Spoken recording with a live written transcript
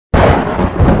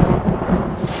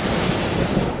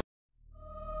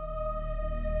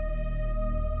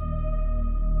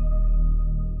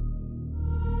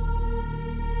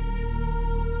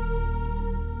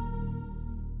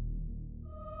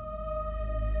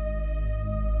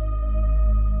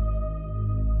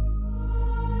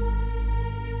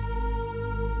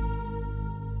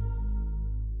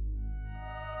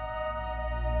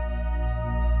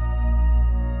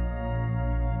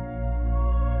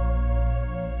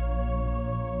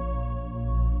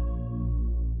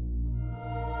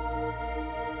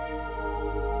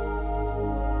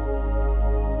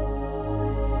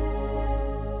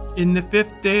In the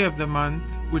 5th day of the month,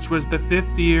 which was the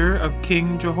 5th year of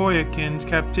King Jehoiakim's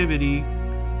captivity,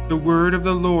 the word of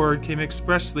the Lord came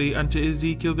expressly unto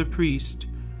Ezekiel the priest,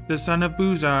 the son of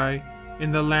Buzi,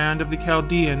 in the land of the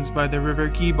Chaldeans by the river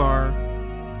Chebar,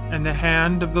 and the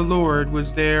hand of the Lord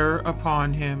was there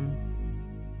upon him.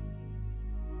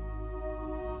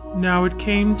 Now it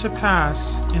came to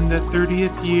pass in the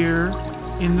 30th year,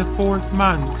 in the 4th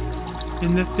month,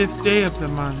 in the 5th day of the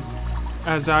month,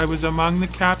 as I was among the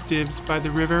captives by the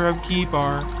river of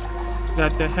Chebar,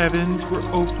 that the heavens were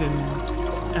opened,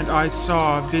 and I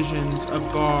saw visions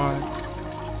of God.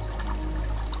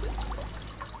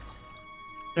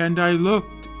 And I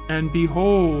looked, and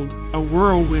behold, a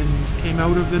whirlwind came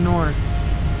out of the north,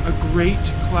 a great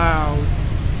cloud,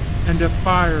 and a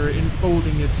fire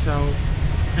enfolding itself,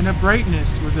 and a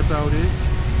brightness was about it,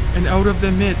 and out of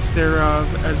the midst thereof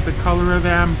as the color of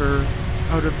amber,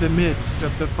 out of the midst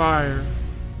of the fire.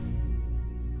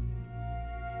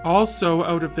 Also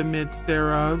out of the midst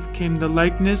thereof came the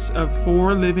likeness of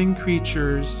 4 living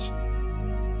creatures,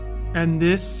 and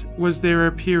this was their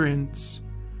appearance.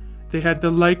 They had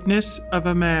the likeness of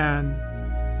a man,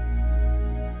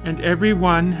 and every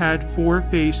one had 4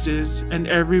 faces, and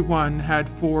every one had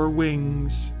 4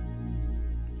 wings.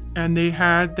 And they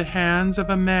had the hands of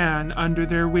a man under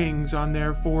their wings on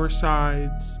their 4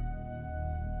 sides.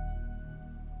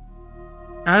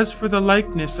 As for the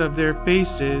likeness of their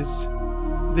faces,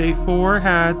 they 4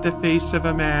 had the face of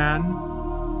a man,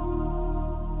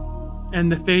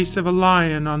 and the face of a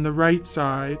lion on the right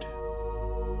side,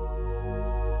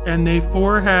 and they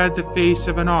 4 had the face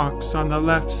of an ox on the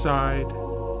left side.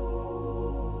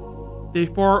 They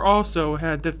 4 also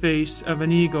had the face of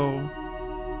an eagle.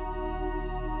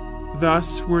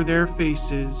 Thus were their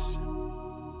faces.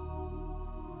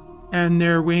 And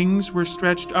their wings were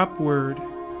stretched upward.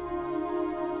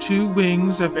 2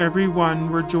 wings of every one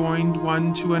were joined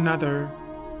one to another,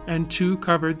 and 2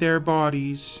 covered their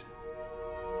bodies.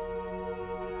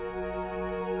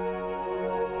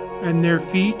 And their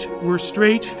feet were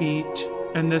straight feet,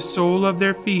 and the sole of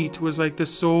their feet was like the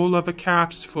sole of a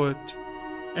calf's foot,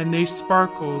 and they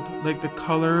sparkled like the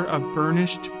color of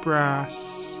burnished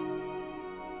brass.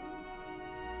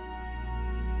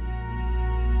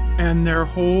 And their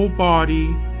whole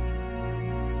body,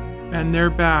 and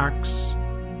their backs,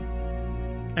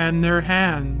 and their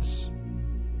hands,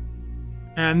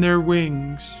 and their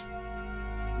wings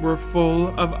were full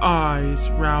of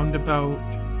eyes round about.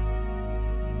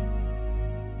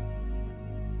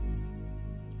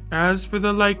 As for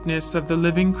the likeness of the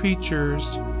living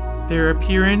creatures, their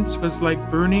appearance was like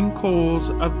burning coals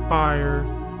of fire,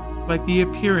 like the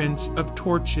appearance of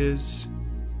torches.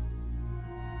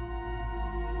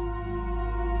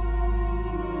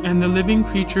 And the living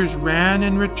creatures ran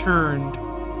and returned,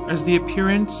 as the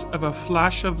appearance of a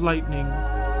flash of lightning.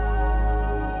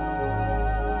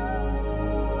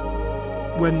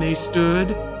 When they stood,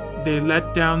 they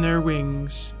let down their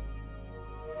wings.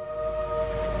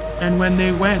 And when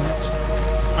they went,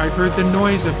 I heard the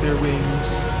noise of their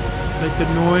wings, like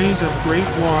the noise of great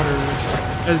waters,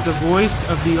 as the voice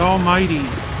of the Almighty,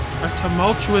 a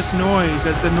tumultuous noise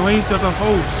as the noise of a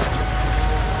host.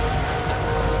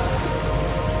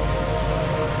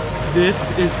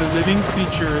 This is the living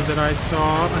creature that I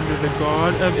saw under the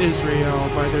God of Israel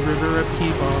by the river of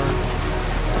Chebar,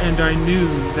 and I knew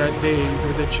that they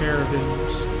were the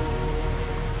cherubims.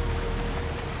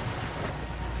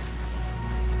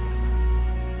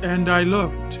 And I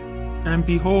looked, and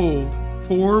behold,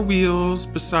 4 wheels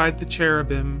beside the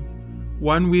cherubim,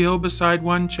 1 wheel beside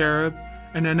one cherub,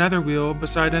 and another wheel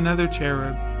beside another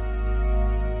cherub.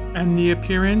 And the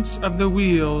appearance of the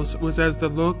wheels was as the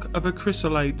look of a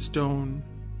chrysolite stone.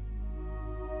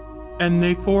 And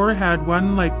they 4 had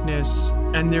one likeness,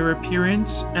 and their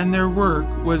appearance and their work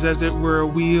was as it were a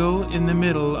wheel in the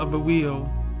middle of a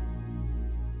wheel.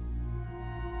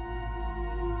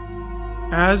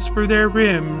 As for their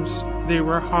rims, they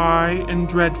were high and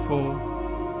dreadful,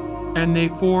 and they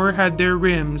 4 had their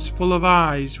rims full of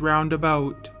eyes round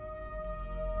about.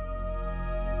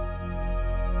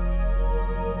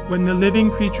 When the living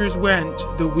creatures went,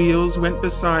 the wheels went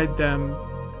beside them,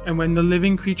 and when the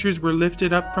living creatures were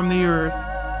lifted up from the earth,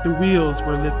 the wheels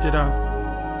were lifted up.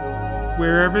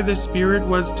 Wherever the Spirit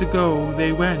was to go,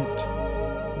 they went.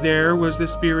 There was the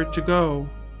Spirit to go,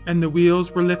 and the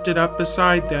wheels were lifted up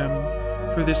beside them,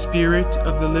 for the spirit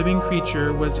of the living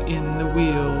creature was in the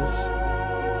wheels.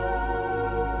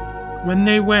 When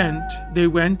they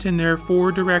went in their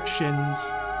 4 directions.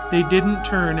 They didn't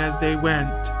turn as they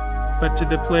went, but to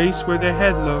the place where the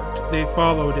head looked, they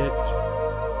followed it.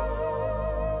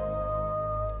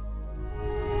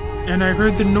 And I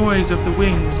heard the noise of the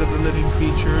wings of the living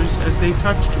creatures as they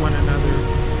touched one another,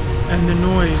 and the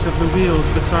noise of the wheels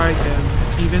beside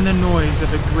them, even the noise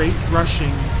of a great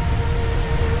rushing.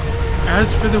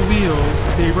 As for the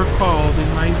wheels, they were called in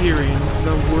my hearing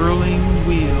the Whirling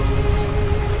Wheels.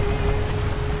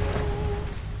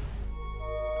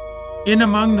 In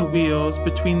among the wheels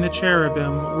between the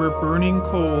cherubim were burning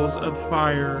coals of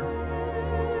fire.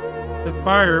 The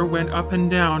fire went up and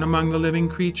down among the living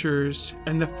creatures,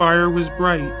 and the fire was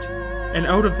bright, and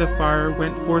out of the fire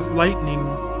went forth lightning.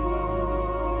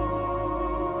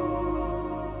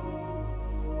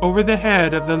 Over the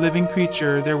head of the living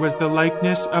creature there was the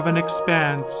likeness of an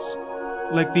expanse,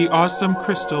 like the awesome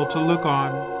crystal to look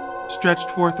on, stretched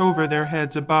forth over their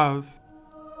heads above.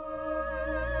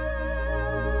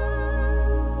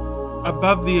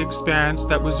 Above the expanse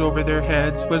that was over their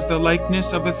heads was the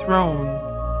likeness of a throne,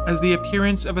 as the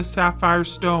appearance of a sapphire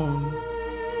stone.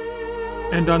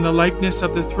 And on the likeness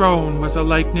of the throne was a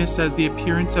likeness as the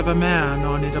appearance of a man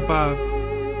on it above.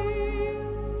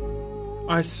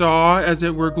 I saw as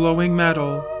it were glowing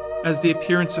metal, as the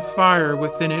appearance of fire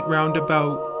within it round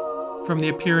about, from the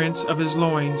appearance of his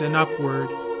loins and upward.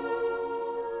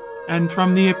 And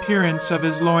from the appearance of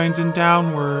his loins and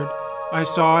downward, I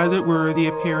saw as it were the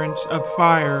appearance of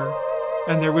fire,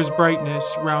 and there was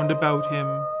brightness round about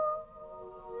him.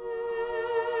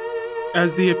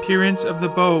 As the appearance of the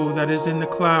bow that is in the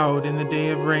cloud in the day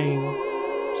of rain,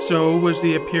 so was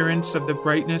the appearance of the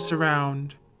brightness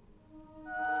around.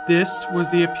 This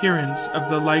was the appearance of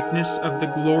the likeness of the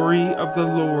glory of the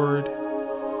Lord.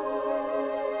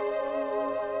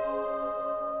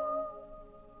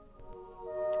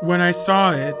 When I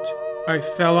saw it, I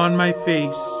fell on my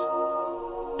face,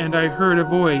 and I heard a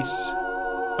voice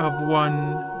of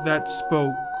one that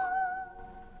spoke.